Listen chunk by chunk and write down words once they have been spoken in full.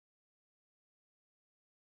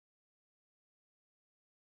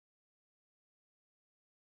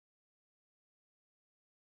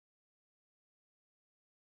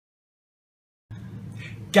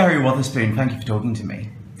Garry Wotherspoon, thank you for talking to me.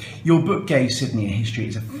 Your book, Gay Sydney, A History,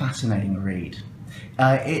 is a fascinating read.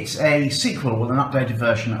 It's a sequel, or an updated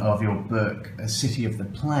version of your book, A City of the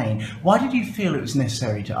Plain. Why did you feel it was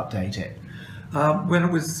necessary to update it? When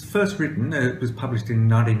it was first written, it was published in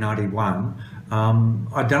 1991,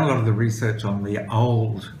 I'd done a lot of the research on the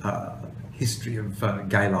old history of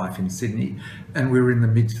gay life in Sydney, and we were in the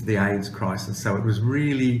midst of the AIDS crisis, so it was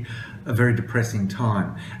really a very depressing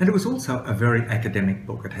time. And it was also a very academic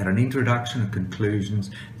book. It had an introduction and conclusions.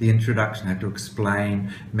 The introduction had to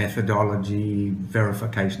explain methodology,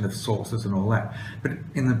 verification of sources and all that. But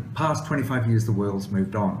in the past 25 years, the world's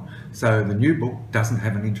moved on. So the new book doesn't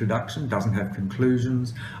have an introduction, doesn't have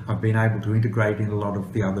conclusions. I've been able to integrate in a lot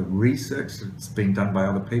of the other research that's been done by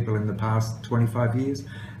other people in the past 25 years.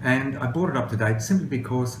 And I brought it up to date simply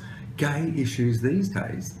because gay issues these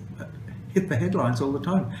days hit the headlines all the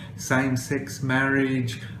time. Same-sex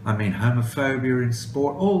marriage, homophobia in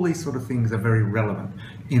sport, all these sort of things are very relevant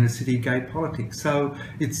in a city gay politics. So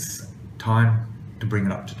it's time to bring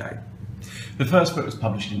it up to date. The first book was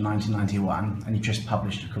published in 1991, and you just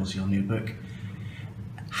published, of course, your new book.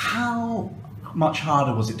 How much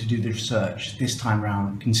harder was it to do the research this time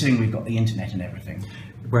round, considering we've got the internet and everything?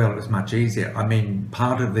 Well, it was much easier.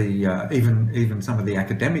 Part of the, even some of the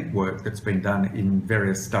academic work that's been done in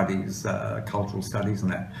various studies, cultural studies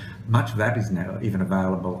and that, much of that is now even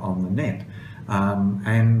available on the net.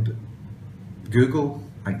 And Google,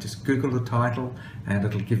 I just Google the title and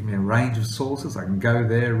it'll give me a range of sources. I can go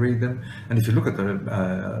there, read them. And if you look at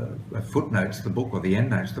the footnotes of the book or the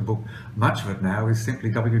endnotes of the book, much of it now is simply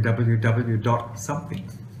www.something.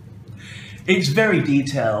 It's very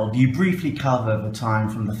detailed. You briefly cover the time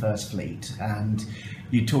from the First Fleet, and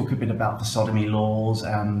you talk a bit about the sodomy laws,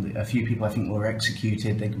 and a few people I think were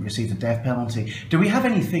executed, they received the death penalty. Do we have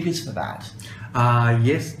any figures for that?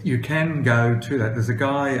 Yes, you can go to that. There's a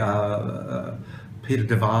guy, Peter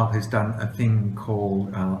Duval, who's done a thing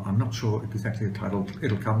called, I'm not sure exactly the title,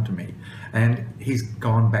 it'll come to me, and he's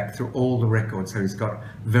gone back through all the records. So he's got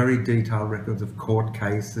very detailed records of court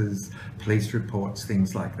cases, police reports,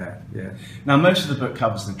 things like that. Yeah. Now, most of the book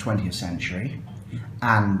covers the 20th century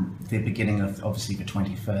and the beginning of, obviously, the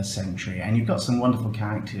 21st century, and you've got some wonderful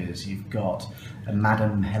characters. You've got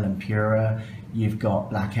Madame Pura, you've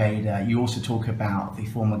got Blackadder. You also talk about the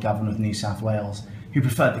former governor of New South Wales, who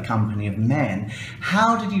preferred the company of men.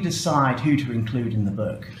 How did you decide who to include in the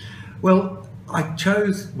book? Well, I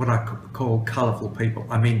chose what I call colourful people.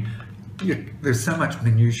 There's so much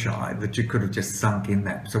minutiae that you could have just sunk in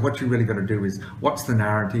that. So what you really got to do is, what's the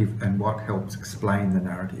narrative and what helps explain the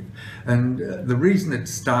narrative? And the reason it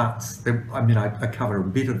starts, I cover a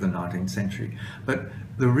bit of the 19th century, but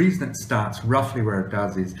the reason it starts roughly where it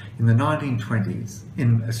does is in the 1920s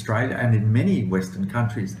in Australia and in many Western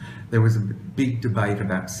countries, there was a big debate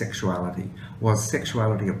about sexuality. Was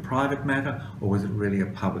sexuality a private matter or was it really a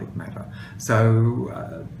public matter?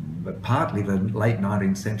 So partly the late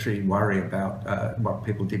 19th century worry about what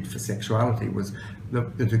people did for sexuality was the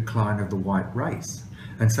decline of the white race.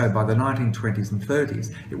 And so by the 1920s and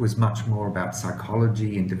 30s, it was much more about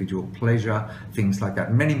psychology, individual pleasure, things like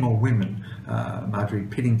that. Many more women, Marjorie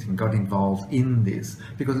Piddington, got involved in this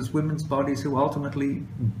because it's women's bodies who ultimately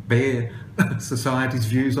bear society's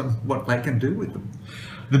views on what they can do with them.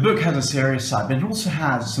 The book has a serious side, but it also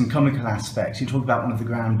has some comical aspects. You talk about one of the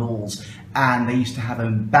grand balls, and they used to have a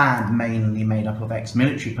band mainly made up of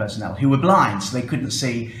ex-military personnel who were blind, so they couldn't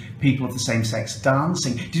see people of the same sex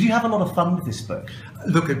dancing. Did you have a lot of fun with this book?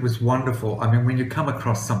 Look, it was wonderful. When you come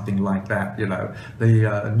across something like that,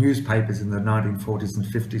 the newspapers in the 1940s and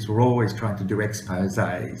 50s were always trying to do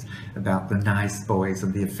exposés about the nice boys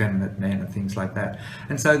and the effeminate men and things like that.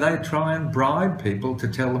 And so they'd try and bribe people to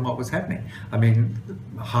tell them what was happening.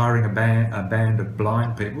 Hiring a band of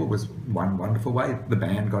blind people was one wonderful way. The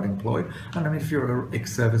band got employed. And if you're an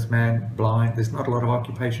ex-serviceman, blind, there's not a lot of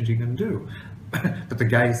occupations you can do. But the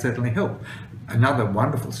gays certainly helped. Another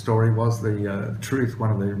wonderful story was the Truth,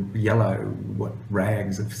 one of the yellow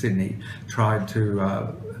rags of Sydney,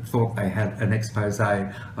 thought they had an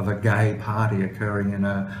exposé of a gay party occurring in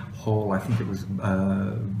a hall, I think it was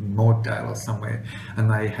Mortdale or somewhere, and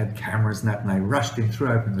they had cameras and that, and they rushed in, threw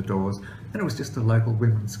open the doors, and it was just a local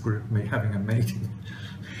women's group having a meeting.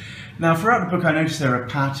 Now, throughout the book, I noticed there are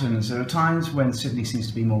patterns. There are times when Sydney seems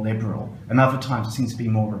to be more liberal, and other times it seems to be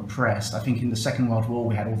more repressed. I think in the Second World War,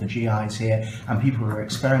 we had all the GIs here, and people were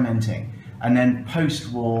experimenting. And then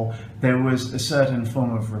post-war, there was a certain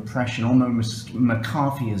form of repression, almost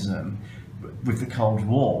McCarthyism, with the Cold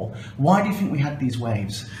War. Why do you think we had these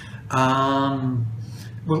waves? Well,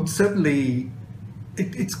 certainly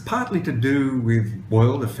It's partly to do with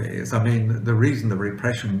world affairs. I mean, the reason the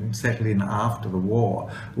repression settled in after the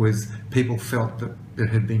war was people felt that there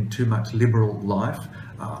had been too much liberal life.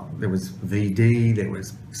 There was VD, there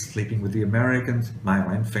was sleeping with the Americans, male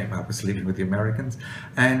and female were sleeping with the Americans,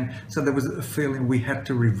 and so there was a feeling we had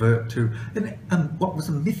to revert to what was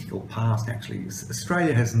a mythical past. Actually,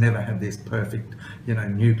 Australia has never had this perfect,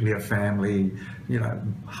 nuclear family,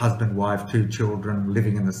 husband, wife, 2 children,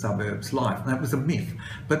 living in the suburbs life. That was a myth.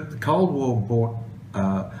 But the Cold War brought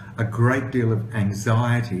a great deal of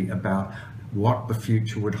anxiety about what the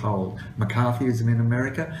future would hold. McCarthyism in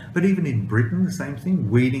America, but even in Britain, the same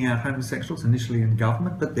thing, weeding out homosexuals, initially in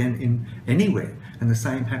government, but then in anywhere. And the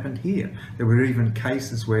same happened here. There were even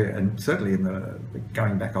cases where, and certainly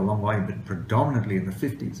going back a long way, but predominantly in the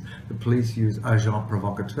 50s, the police used agents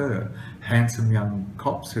provocateurs, handsome young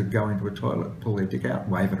cops who'd go into a toilet, pull their dick out,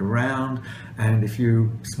 wave it around, and if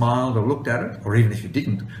you smiled or looked at it, or even if you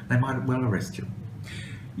didn't, they might well arrest you.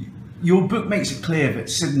 Your book makes it clear that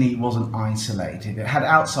Sydney wasn't isolated. It had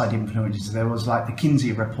outside influences. There was like the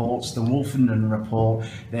Kinsey reports, the Wolfenden report.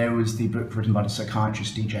 There was the book written by the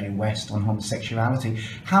psychiatrist DJ West on homosexuality.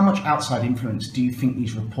 How much outside influence do you think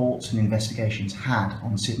these reports and investigations had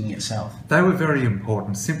on Sydney itself? They were very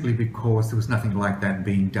important simply because there was nothing like that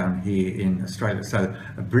being done here in Australia. So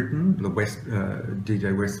Britain, the West,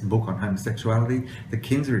 DJ West's book on homosexuality, the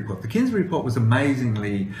Kinsey report. The Kinsey report was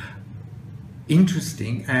amazingly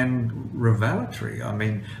interesting and revelatory. I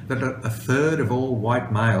mean, that a third of all white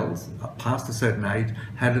males past a certain age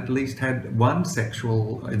had at least had one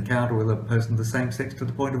sexual encounter with a person of the same sex to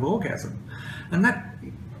the point of orgasm. And that,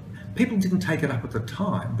 people didn't take it up at the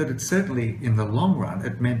time, but it certainly, in the long run,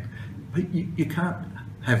 it meant you can't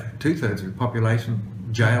have 2/3 of the population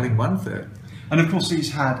jailing 1/3. And of course, these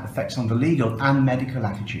had effects on the legal and medical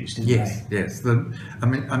attitudes, didn't they? Yes. I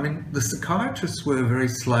mean, the psychiatrists were very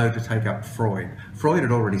slow to take up Freud. Freud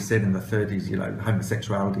had already said in the 30s,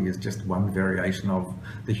 homosexuality is just one variation of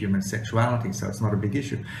the human sexuality, so it's not a big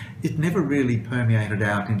issue. It never really permeated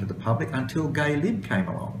out into the public until Gay Lib came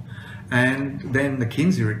along. And then the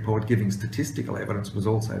Kinsey report giving statistical evidence was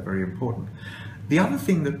also very important. The other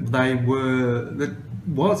thing that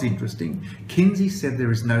was interesting, Kinsey said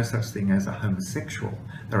there is no such thing as a homosexual.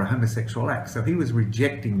 There are homosexual acts. So he was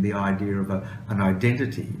rejecting the idea of an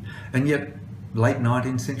identity. And yet, late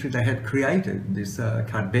 19th century, they had created this,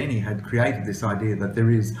 Cardbeni had created this idea that there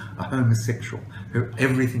is a homosexual, who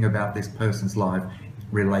everything about this person's life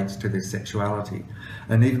relates to their sexuality.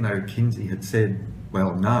 And even though Kinsey had said,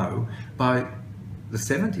 well, no, by the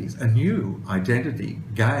 70s, a new identity,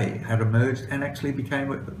 gay, had emerged and actually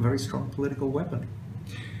became a very strong political weapon.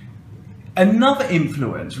 Another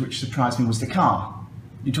influence which surprised me was the car.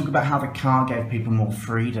 You talk about how the car gave people more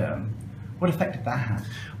freedom. What effect did that have?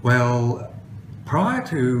 Well, prior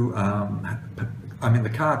to, the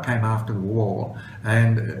car came after the war,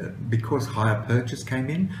 and because hire purchase came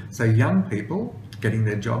in, so young people getting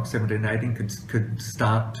their job, 17, 18, could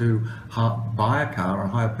start to buy a car or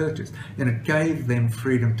hire purchase. And it gave them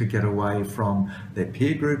freedom to get away from their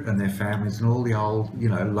peer group and their families and all the old,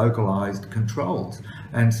 localised controls.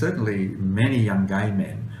 And certainly many young gay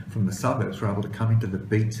men from the suburbs were able to come into the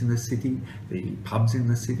beats in the city, the pubs in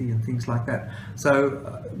the city and things like that.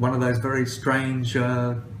 So one of those very strange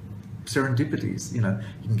serendipities, you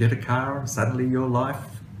can get a car and suddenly your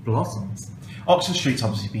life blossoms. Oxford Street's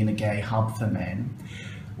obviously been a gay hub for men.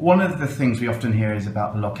 One of the things we often hear is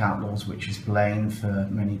about the lockout laws, which is blamed for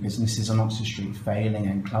many businesses on Oxford Street failing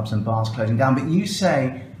and clubs and bars closing down. But you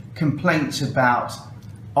say complaints about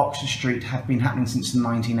Oxford Street have been happening since the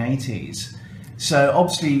 1980s. So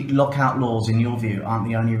obviously lockout laws, in your view, aren't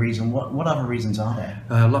the only reason. What other reasons are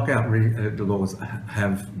there? Lockout laws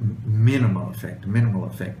have minimal effect.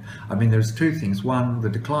 I mean, there's two things. One, the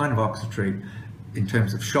decline of Oxford Street in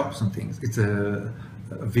terms of shops and things, it's a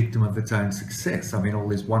victim of its own success. I mean, all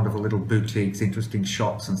these wonderful little boutiques, interesting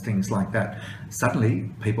shops and things like that.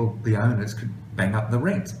 Suddenly, the owners could bang up the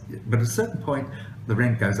rent. But at a certain point, the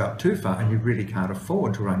rent goes up too far and you really can't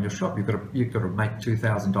afford to run your shop. You've got to make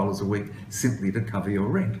 $2,000 a week simply to cover your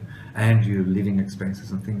rent and your living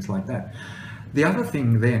expenses and things like that. The other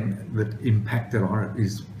thing then that impacted on it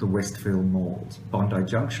is the Westfield malls, Bondi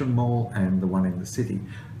Junction Mall and the one in the city.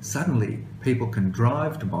 Suddenly people can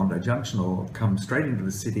drive to Bondi Junction or come straight into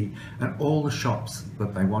the city and all the shops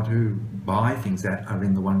that they want to buy things at are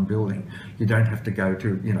in the one building. You don't have to go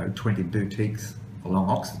to 20 boutiques along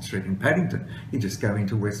Oxford Street in Paddington. You just go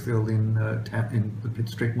into Westfield in the Pitt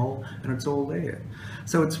Street Mall and it's all there.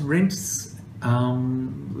 So it's rents,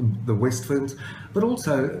 the Westfields, but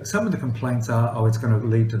also some of the complaints are, it's going to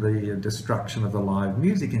lead to the destruction of the live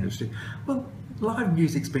music industry. Well, live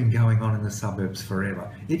music's been going on in the suburbs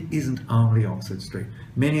forever. It isn't only Oxford Street.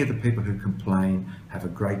 Many of the people who complain have a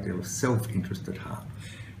great deal of self-interest at heart.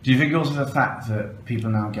 Do you think also the fact that people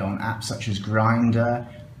now go on apps such as Grindr,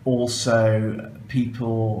 also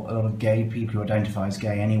people, a lot of gay people who identify as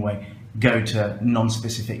gay anyway, go to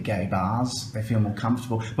non-specific gay bars, they feel more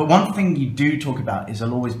comfortable. But one thing you do talk about is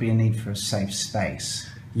there'll always be a need for a safe space.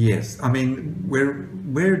 Yes, I mean,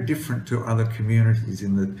 we're different to other communities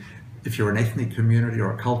in that if you're an ethnic community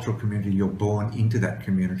or a cultural community, you're born into that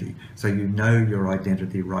community. So you know your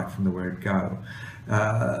identity right from the word go.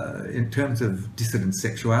 In terms of dissident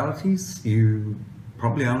sexualities, you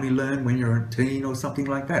probably only learn when you're a teen or something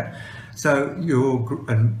like that. So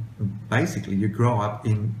basically you grow up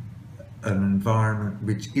in an environment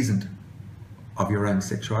which isn't of your own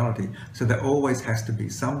sexuality. So there always has to be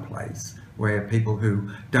some place where people who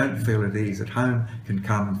don't feel at ease at home can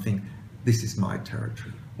come and think, this is my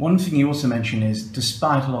territory. One thing you also mentioned is,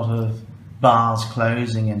 despite a lot of bars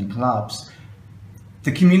closing and clubs,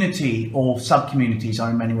 the community or sub-communities are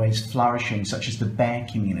in many ways flourishing, such as the bear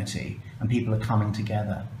community, and people are coming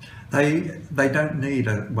together. They don't need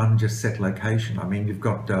one just set location. I mean, you've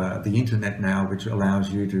got the internet now, which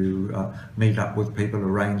allows you to meet up with people,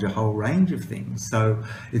 arrange a whole range of things. So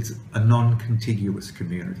it's a non-contiguous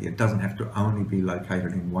community. It doesn't have to only be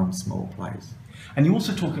located in one small place. And you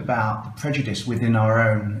also talk about the prejudice within our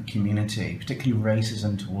own community, particularly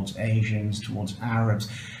racism towards Asians, towards Arabs.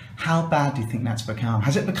 How bad do you think that's become?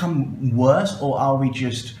 Has it become worse, or are we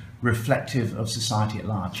just reflective of society at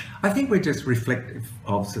large? I think we're just reflective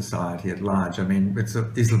of society at large. I mean,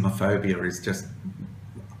 Islamophobia is just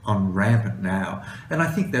on rampant now. And I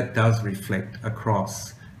think that does reflect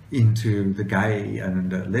across into the gay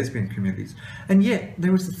and lesbian communities. And yet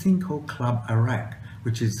there is a thing called Club Iraq,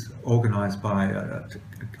 which is organised by,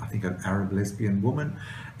 I think, an Arab lesbian woman.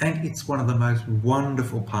 And it's one of the most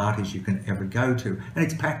wonderful parties you can ever go to. And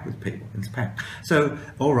it's packed with people, it's packed. So,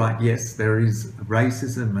 all right, yes, there is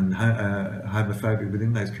racism and homophobia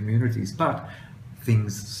within those communities, but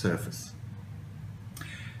things surface.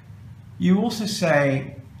 You also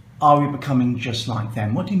say, are we becoming just like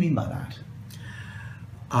them? What do you mean by that?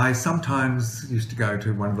 I sometimes used to go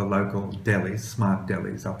to one of the local delis, smart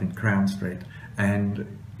delis up in Crown Street,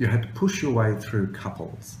 and you had to push your way through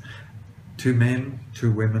couples. 2 men,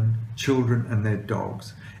 2 women, children and their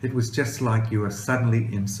dogs. It was just like you were suddenly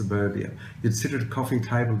in suburbia. You'd sit at a coffee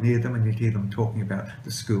table near them and you'd hear them talking about the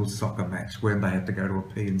school soccer match, when they had to go to a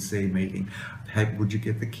P&C meeting. Hey, would you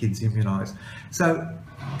get the kids immunised? So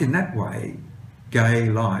in that way, gay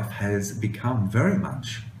life has become very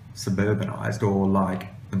much suburbanised, or like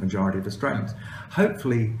the majority of Australians.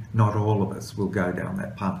 Hopefully not all of us will go down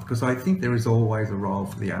that path, because I think there is always a role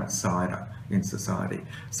for the outsider in society,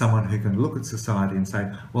 someone who can look at society and say,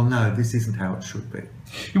 well, no, this isn't how it should be.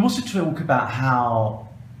 You also talk about how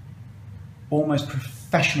almost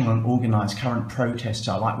professional and organised current protests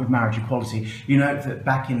are, like with marriage equality. You know that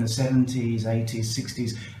back in the 70s, 80s,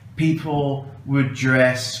 60s, people would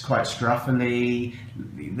dress quite scruffily,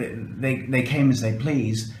 they came as they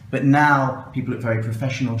pleased, but now people look very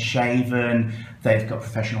professional, shaven, they've got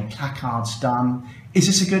professional placards done. Is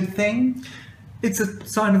this a good thing? It's a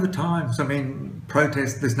sign of the times. I mean,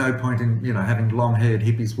 protest, there's no point in, having long-haired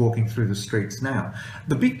hippies walking through the streets now.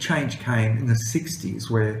 The big change came in the 60s,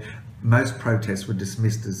 where most protests were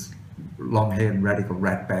dismissed as long-haired radical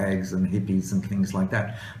ratbags and hippies and things like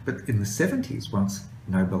that. But in the 70s, once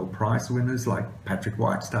Nobel Prize winners like Patrick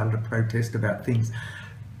White started a protest about things,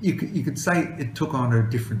 you could say it took on a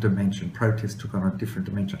different dimension. Protest took on a different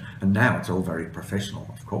dimension. And now it's all very professional,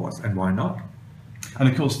 of course, and why not? And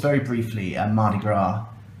of course, very briefly, Mardi Gras,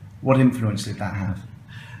 what influence did that have?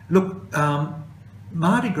 Look,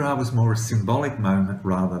 Mardi Gras was more a symbolic moment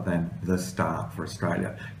rather than the start for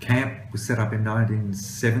Australia. Camp was set up in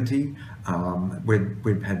 1970.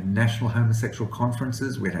 We'd had national homosexual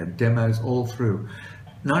conferences, we'd had demos all through.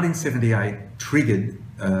 1978 triggered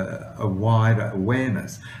a wider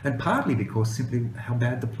awareness, and partly because simply how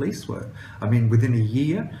bad the police were. I mean, within a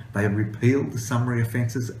year, they had repealed the Summary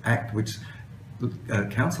Offences Act, which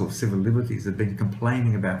Council of Civil Liberties had been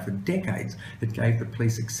complaining about for decades. It gave the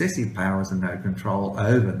police excessive powers and no control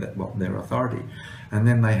over their authority. And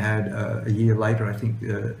then they had, a year later, I think,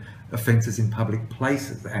 Offences in Public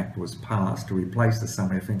Places Act was passed to replace the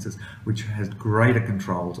summary offences, which has greater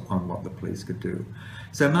controls on what the police could do.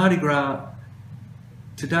 So Mardi Gras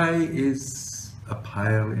today is a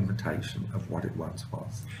pale imitation of what it once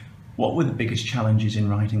was. What were the biggest challenges in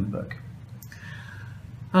writing the book?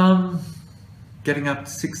 Getting up at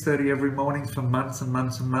 6:30 every morning for months and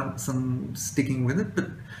months and months and sticking with it. But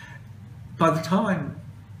by the time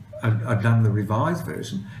I'd done the revised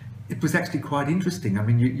version, it was actually quite interesting. I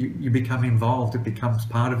mean, you become involved, it becomes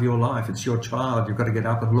part of your life, it's your child, you've got to get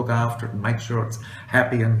up and look after it and make sure it's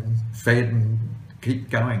happy and fed and keep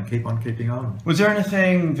going, keep on keeping on. Was there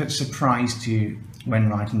anything that surprised you when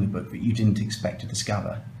writing the book that you didn't expect to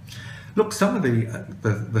discover? Look, some of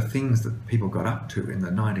the things that people got up to in the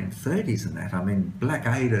 1930s and that, I mean, Black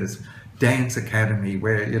Ada's dance academy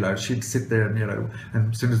where, you know, she'd sit there and, you know,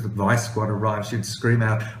 and as soon as the vice squad arrived, she'd scream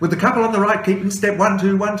out, with the couple on the right, keep in step 1,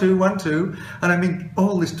 2, 1, 2, 1, 2. And I mean,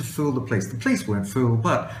 all this to fool the police. The police weren't fooled,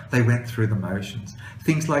 but they went through the motions.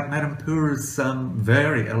 Things like Madame Pura's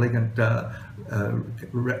very elegant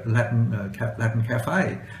Latin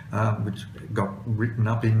cafe, which got written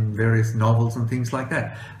up in various novels and things like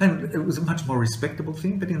that. And it was a much more respectable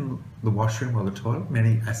thing, but in the washroom or the toilet,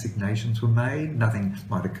 many assignations were made. Nothing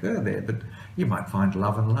might occur there, but you might find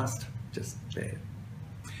love and lust just there.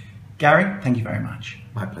 Garry, thank you very much.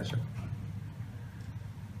 My pleasure.